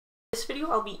video,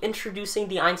 I'll be introducing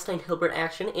the Einstein Hilbert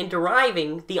action and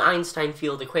deriving the Einstein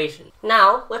Field Equation.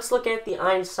 Now, let's look at the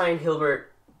Einstein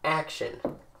Hilbert action.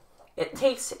 It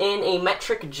takes in a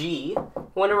metric g.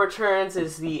 What it returns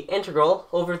is the integral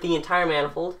over the entire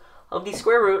manifold of the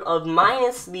square root of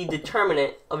minus the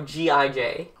determinant of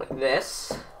gij, like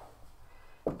this,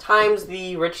 times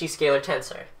the Ricci scalar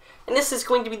tensor. And this is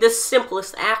going to be the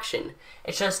simplest action.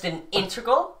 It's just an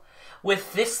integral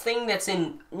with this thing that's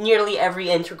in nearly every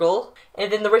integral,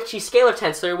 and then the Ricci scalar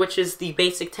tensor, which is the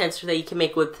basic tensor that you can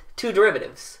make with two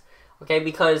derivatives. Okay,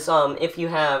 because if you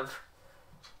have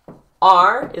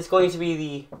R is going to be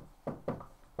the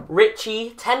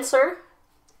Ricci tensor,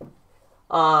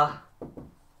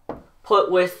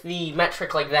 put with the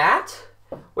metric like that,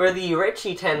 where the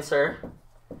Ricci tensor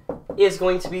is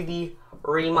going to be the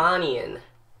Riemannian,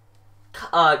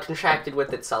 contracted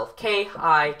with itself,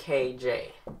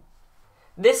 Kij.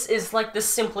 This is like the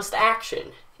simplest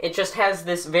action. It just has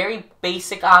this very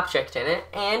basic object in it,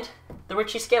 and the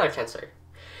Ricci scalar tensor.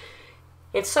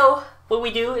 And so, what we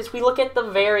do is we look at the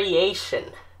variation.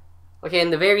 Okay,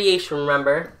 and the variation,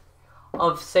 remember,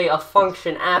 of, say, a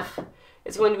function f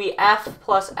is going to be f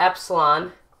plus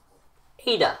epsilon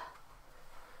eta.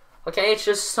 Okay, it's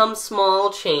just some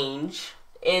small change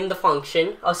in the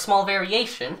function, a small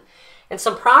variation. And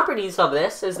some properties of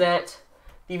this is that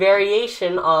the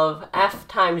variation of f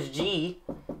times g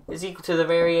is equal to the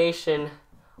variation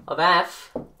of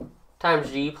f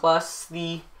times g plus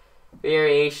the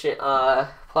variation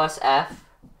plus f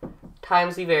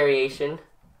times the variation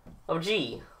of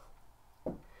g,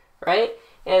 right?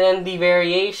 And then the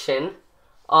variation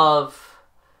of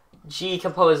g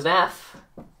composed f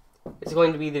is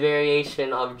going to be the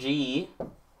variation of g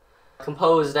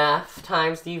composed f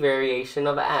times the variation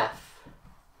of f.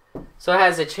 So it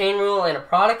has a chain rule and a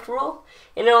product rule,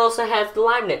 and it also has the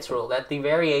Leibniz rule, that the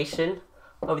variation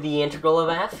of the integral of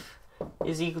f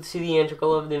is equal to the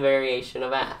integral of the variation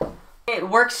of f. It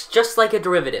works just like a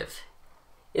derivative,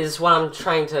 is what I'm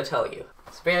trying to tell you.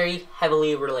 It's very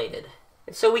heavily related.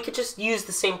 And so we could just use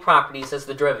the same properties as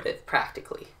the derivative,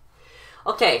 practically.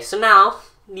 Okay, so now,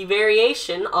 the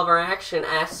variation of our action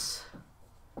s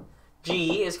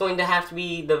g is going to have to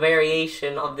be the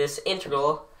variation of this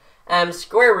integral m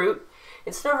square root.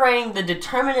 Instead of writing the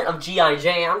determinant of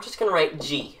gij, I'm just going to write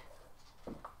g.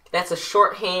 That's a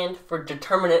shorthand for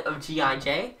determinant of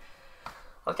gij.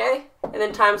 Okay? And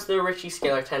then times the Ricci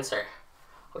scalar tensor.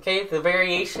 Okay? The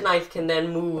variation I can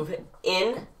then move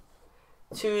in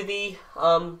to the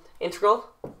integral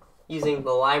using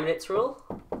the Leibniz rule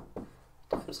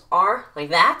times r, like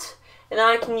that. And then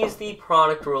I can use the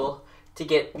product rule to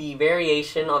get the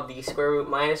variation of the square root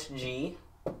minus g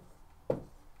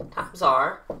times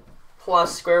r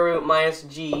plus square root minus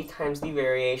g times the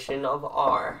variation of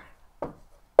r.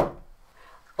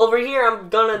 Over here, I'm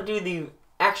gonna do the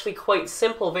actually quite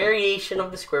simple variation of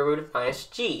the square root of minus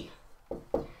g.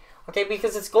 Okay,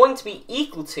 because it's going to be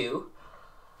equal to,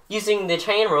 using the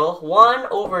chain rule, 1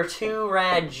 over 2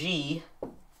 rad g,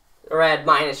 rad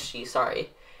minus g, sorry.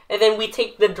 And then we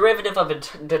take the derivative of a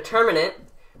determinant,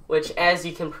 which, as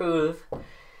you can prove,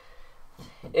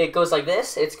 it goes like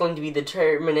this. It's going to be the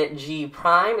determinant g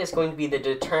prime is going to be the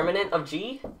determinant of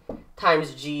g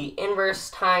times g inverse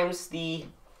times the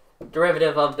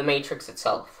derivative of the matrix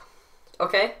itself.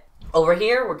 Okay? Over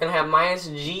here, we're going to have minus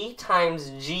g times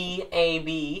gab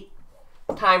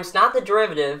times not the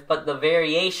derivative, but the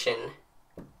variation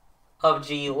of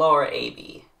g lower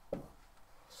ab.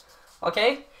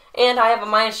 Okay? And I have a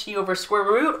minus g over square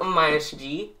root of minus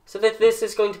g, so that this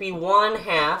is going to be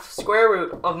 1/2 square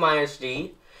root of minus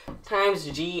g times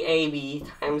gab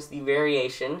times the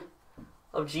variation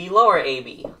of g lower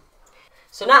ab.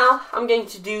 So now I'm going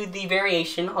to do the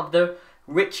variation of the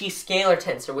Ricci scalar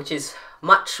tensor, which is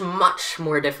much, much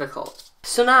more difficult.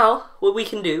 So now what we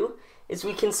can do is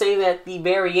we can say that the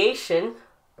variation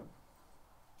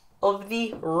of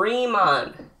the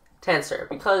Riemann tensor,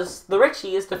 because the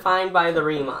Ricci is defined by the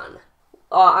Riemann.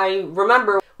 I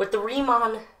remember what the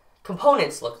Riemann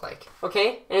components look like,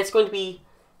 okay? And it's going to be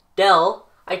del,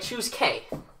 I choose k,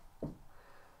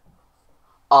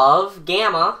 of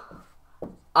gamma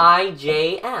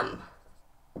ijm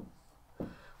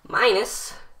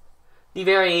minus the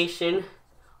variation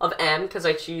of m, because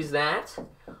I choose that,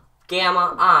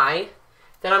 gamma I,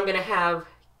 then I'm going to have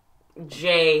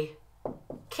jk,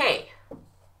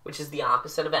 which is the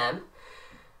opposite of m,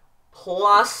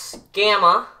 plus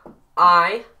gamma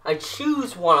I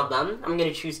choose one of them. I'm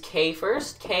going to choose k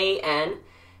first, kn,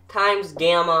 times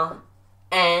gamma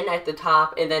n at the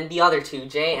top, and then the other two,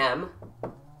 jm,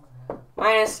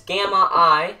 minus gamma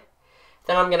I.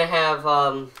 Then I'm going to have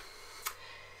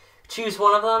choose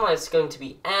one of them, it's going to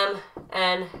be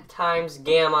mn times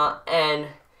gamma n,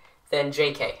 then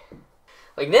jk.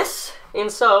 Like this. And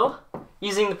so,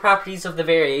 using the properties of the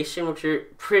variation, which are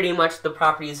pretty much the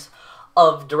properties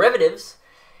of derivatives,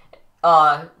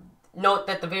 note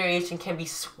that the variation can be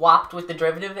swapped with the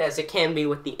derivative as it can be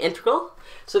with the integral,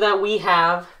 so that we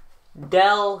have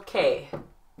del k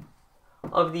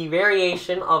of the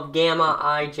variation of gamma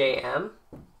ijm,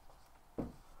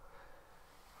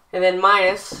 and then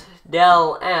minus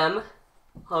del m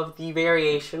of the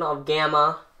variation of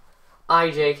gamma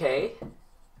ijk.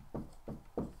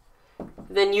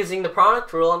 Then using the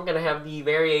product rule, I'm going to have the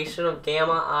variation of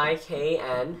gamma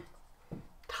ikn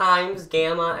times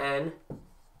gamma n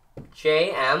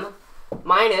jm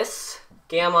minus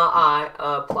gamma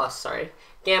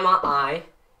gamma I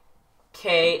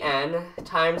kn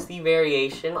times the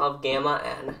variation of gamma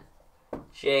n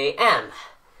jm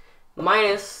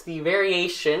minus the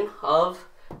variation of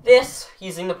this,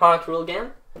 using the product rule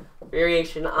again,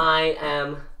 variation I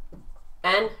m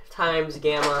n times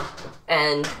gamma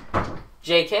n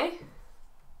jk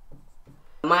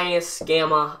minus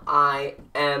gamma I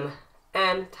m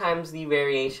n times the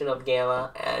variation of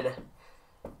gamma n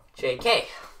jk.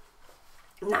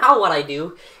 Now what I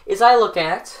do is I look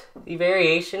at the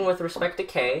variation with respect to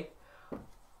k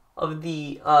of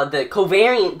the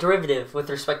covariant derivative with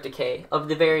respect to k of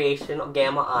the variation of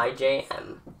gamma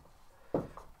ijm,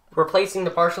 replacing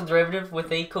the partial derivative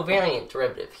with a covariant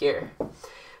derivative here,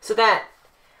 so that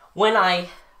when I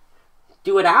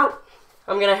do it out,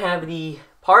 I'm going to have the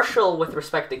partial with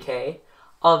respect to k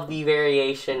of the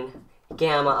variation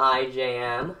gamma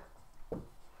ijm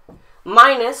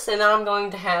minus, and then I'm going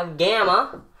to have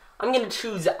gamma. I'm going to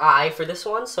choose I for this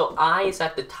one, so I is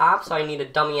at the top, so I need a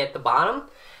dummy at the bottom.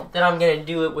 Then I'm going to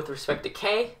do it with respect to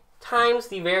k times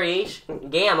the variation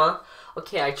gamma.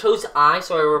 Okay, I chose I,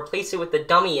 so I replace it with the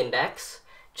dummy index,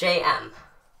 jm.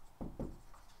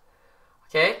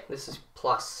 Okay, this is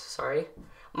plus, sorry.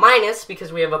 Minus,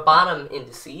 because we have a bottom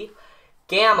indice,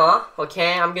 gamma,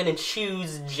 okay, I'm going to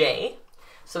choose j.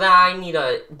 So that I need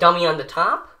a dummy on the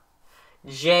top,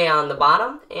 j on the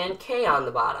bottom, and k on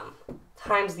the bottom,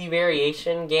 times the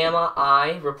variation gamma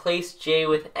I, replace j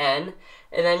with n,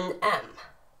 and then m.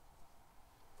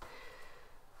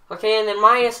 Okay, and then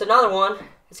minus another one,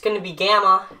 it's going to be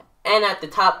gamma, n at the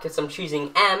top because I'm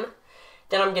choosing m.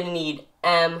 Then I'm going to need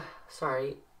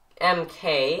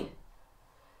mk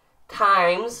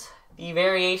times the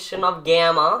variation of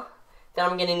gamma. Then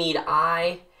I'm going to need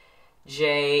I,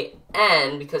 j,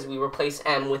 n, because we replace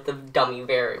m with the dummy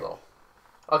variable.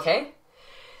 Okay?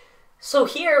 So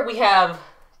here we have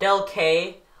del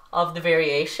k of the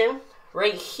variation.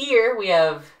 Right here we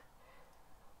have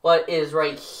what is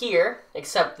right here,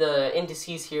 except the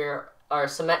indices here are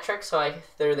symmetric, so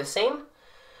they're the same.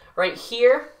 Right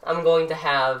here, I'm going to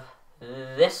have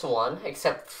this one,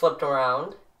 except flipped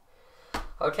around.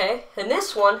 Okay? And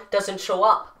this one doesn't show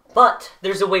up, but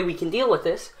there's a way we can deal with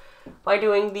this by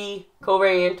doing the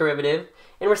covariant derivative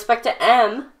in respect to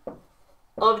m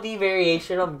of the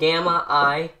variation of gamma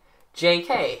I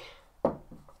jk.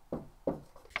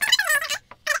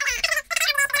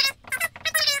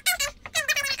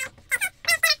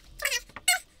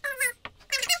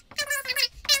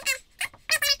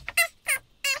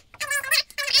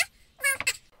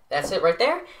 That's it right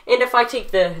there. And if I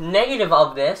take the negative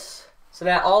of this, so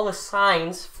that all the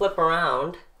signs flip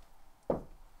around,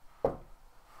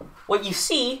 what you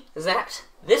see is that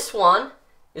this one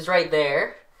is right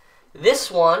there, this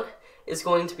one is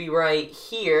going to be right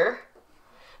here,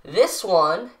 this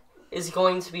one is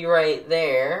going to be right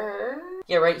there,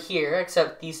 yeah, right here,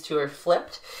 except these two are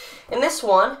flipped, and this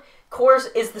one, of course,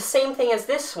 is the same thing as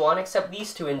this one, except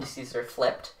these two indices are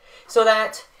flipped, so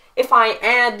that if I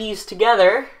add these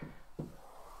together,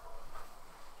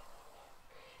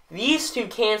 these two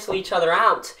cancel each other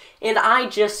out, and I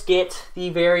just get the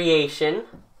variation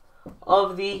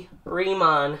of the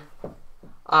Riemann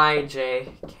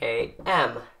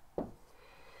IJKM.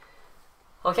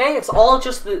 Okay, it's all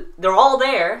just they're all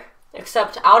there,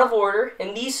 except out of order,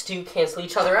 and these two cancel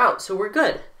each other out, so we're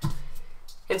good.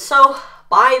 And so,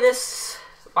 by this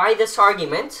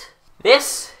argument,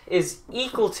 this is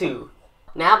equal to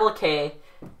nabla k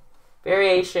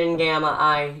variation gamma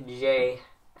ijm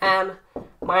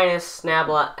minus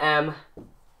nabla m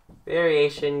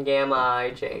variation gamma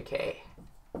ijk.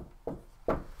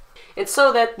 And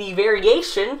so that the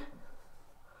variation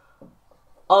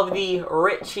of the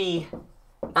Ricci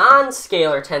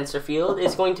non-scalar tensor field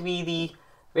is going to be the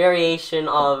variation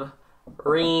of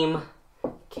Riem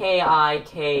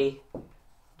kijk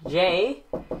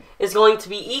is going to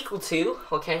be equal to,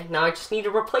 okay, now I just need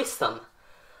to replace them.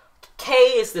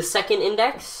 k is the second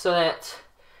index, so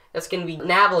that's going to be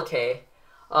nabla k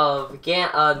of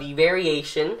the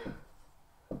variation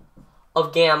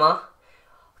of gamma.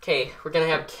 Okay, we're going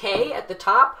to have k at the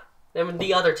top, then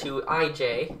the other two,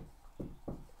 ij,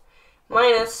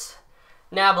 minus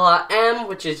nabla m,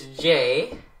 which is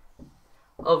j,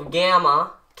 of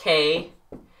gamma k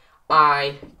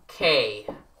I k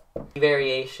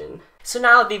variation. So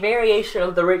now the variation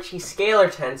of the Ricci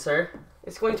scalar tensor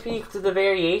is going to be equal to the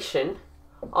variation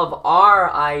of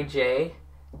rij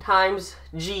times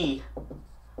gij,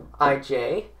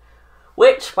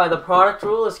 which by the product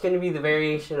rule is going to be the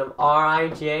variation of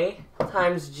rij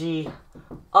times g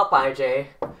up ij,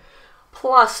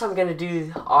 plus I'm going to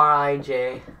do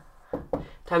rij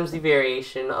times the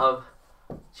variation of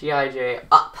gij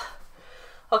up.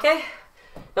 Okay?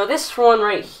 Now this one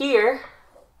right here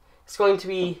is going to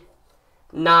be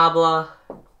nabla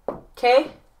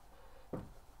k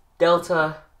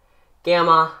delta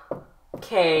gamma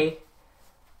k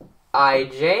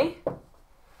ij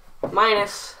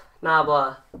minus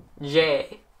nabla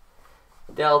j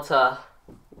delta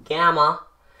gamma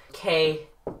k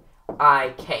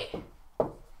ik.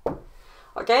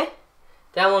 Okay?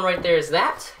 That one right there is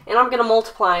that, and I'm going to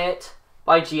multiply it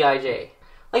by gij,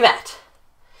 like that.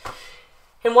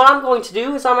 And what I'm going to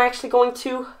do is I'm actually going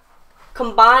to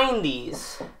combine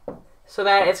these, so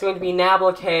that it's going to be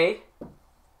nabla k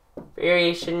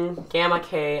variation gamma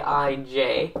k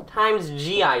ij times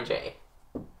gij.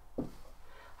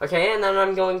 Okay, and then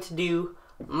I'm going to do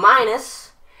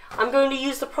minus, I'm going to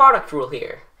use the product rule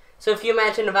here. So if you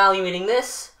imagine evaluating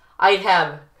this, I'd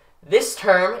have this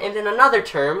term and then another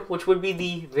term, which would be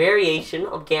the variation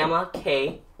of gamma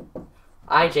k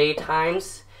ij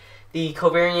times the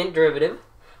covariant derivative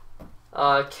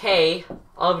k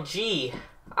of g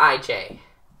ij.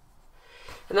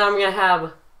 And then I'm going to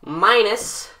have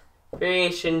minus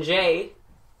variation j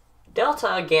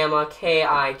delta gamma k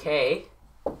ik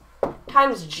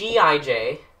times g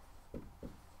ij.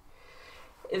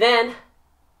 Then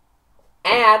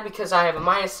add, because I have a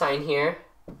minus sign here,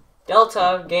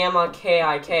 delta gamma k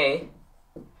ik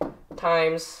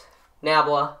times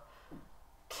nabla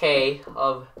k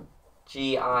of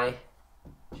g I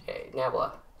j,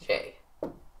 nabla j.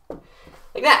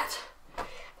 Like that.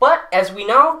 But as we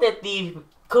know that the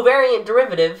covariant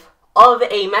derivative of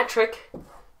a metric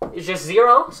is just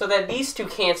 0, so that these two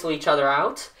cancel each other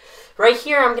out. Right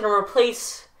here I'm going to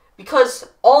replace, because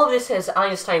all of this has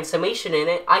Einstein summation in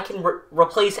it, I can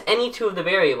replace any two of the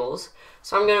variables.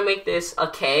 So I'm going to make this a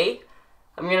k,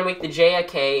 I'm going to make the j a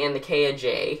k and the k a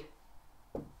j.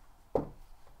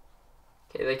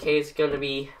 Okay, the k is going to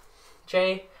be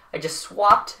j. I just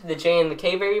swapped the j and the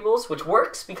k variables, which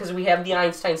works because we have the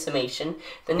Einstein summation.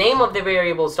 The name of the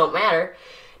variables don't matter.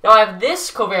 Now I have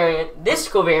this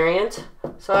covariant,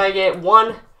 so I get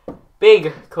one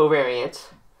big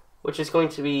covariant, which is going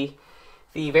to be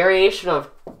the variation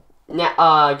of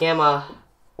gamma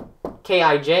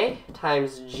kij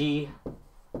times gij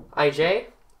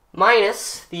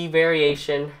minus the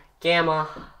variation gamma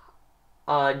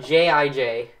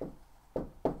jij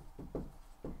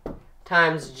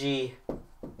times gik.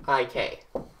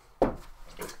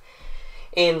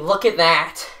 And look at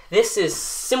that. This is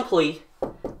simply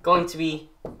going to be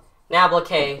nabla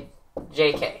k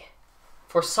jk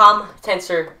for some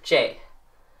tensor j.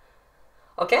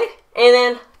 Okay? And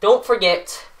then don't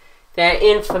forget that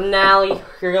in finale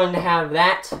you're going to have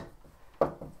that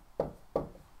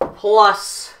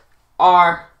plus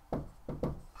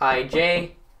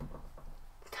rij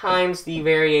times the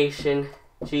variation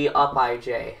g up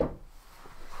ij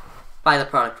by the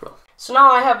product rule. So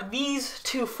now I have these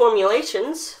two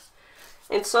formulations,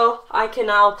 and so I can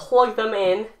now plug them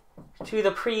in to the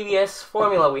previous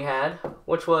formula we had,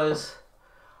 which was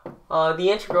the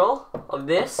integral of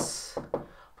this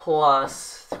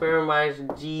plus square root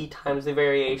minus g times the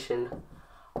variation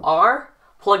r.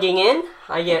 Plugging in,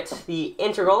 I get the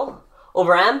integral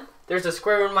over m. There's a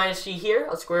square root minus g here,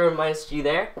 a square root minus g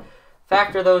there.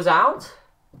 Factor those out.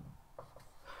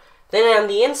 Then on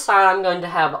the inside, I'm going to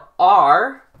have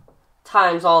r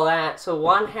times all that, so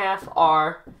 1/2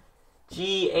 r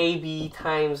gab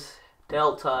times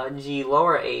delta g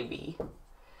lower ab.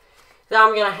 Then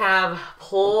I'm going to have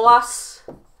plus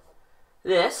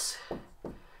this,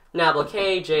 nabla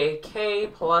k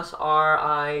jk plus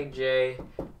rij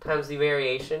times the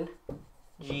variation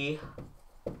gij,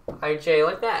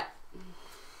 like that.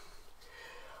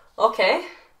 Okay,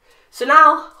 so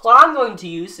now what I'm going to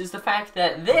use is the fact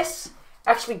that this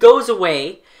actually goes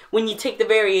away when you take the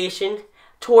variation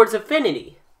towards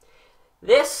infinity.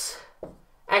 This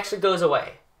actually goes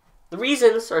away. The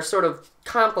reasons are sort of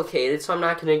complicated, so I'm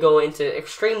not going to go into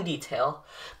extreme detail,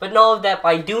 but know that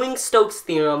by doing Stokes'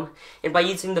 theorem and by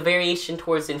using the variation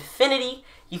towards infinity,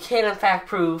 you can in fact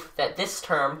prove that this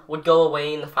term would go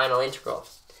away in the final integral.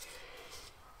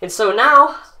 And so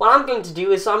now, what I'm going to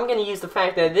do is I'm going to use the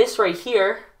fact that this right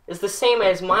here is the same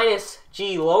as minus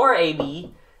g lower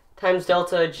AB times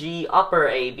delta g upper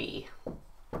AB.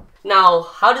 Now,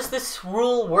 how does this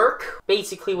rule work?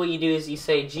 Basically what you do is you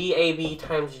say GAB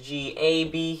times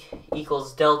GAB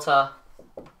equals delta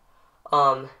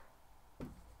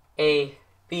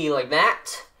AB like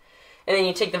that. And then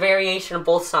you take the variation of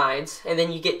both sides, and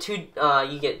then you get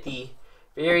the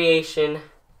variation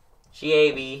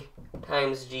GAB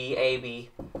times GAB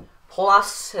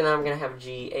plus, and I'm going to have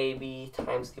GAB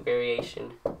times the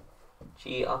variation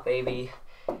G up AB.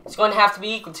 It's going to have to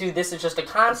be equal to, this is just a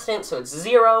constant, so it's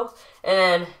 0, and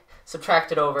then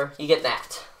subtract it over, you get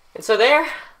that. And so there,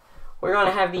 we're going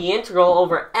to have the integral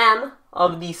over m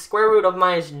of the square root of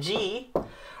minus g.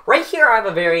 Right here I have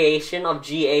a variation of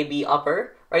GAB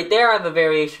upper. Right there I have a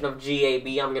variation of GAB.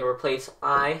 I'm going to replace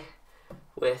I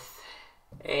with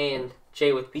A and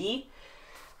J with B.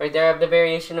 Right there I have the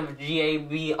variation of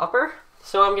GAB upper.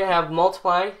 So I'm going to have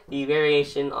multiply the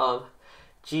variation of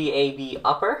GAB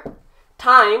upper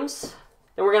times,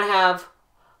 then we're going to have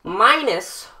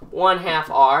minus 1/2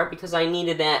 r, because I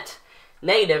needed that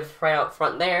negative right out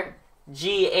front there,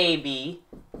 GAB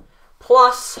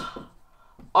plus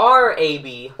RAB,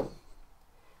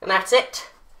 and that's it.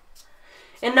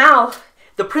 And now,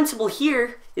 the principle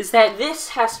here is that this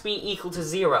has to be equal to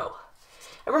 0.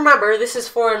 And remember, this is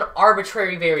for an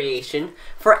arbitrary variation,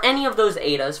 for any of those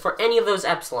etas, for any of those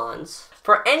epsilons.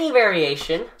 For any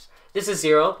variation, this is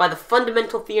 0 by the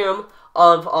fundamental theorem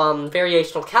of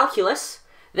variational calculus.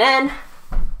 Then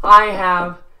I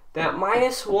have that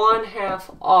minus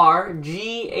 1/2 r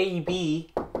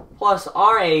GAB plus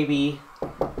RAB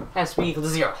has to be equal to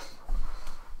 0.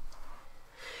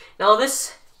 Now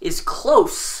this is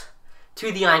close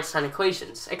to the Einstein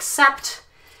equations, except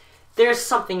there's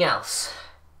something else.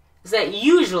 Is that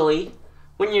usually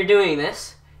when you're doing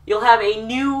this, you'll have a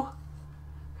new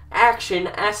action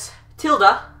S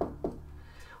tilde,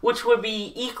 which would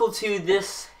be equal to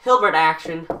this Hilbert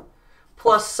action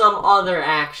plus some other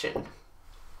action.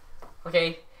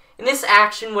 Okay? And this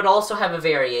action would also have a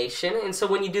variation, and so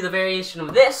when you do the variation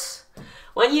of this,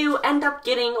 when you end up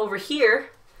getting over here,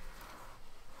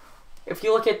 if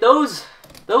you look at those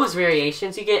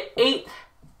variations, you get 8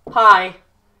 pi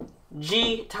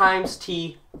g times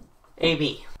t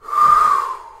AB.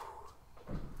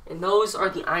 And those are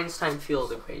the Einstein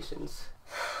Field Equations.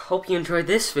 Hope you enjoyed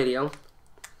this video.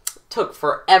 Took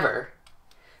forever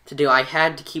to do. I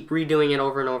had to keep redoing it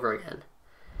over and over again.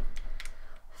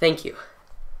 Thank you.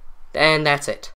 And that's it.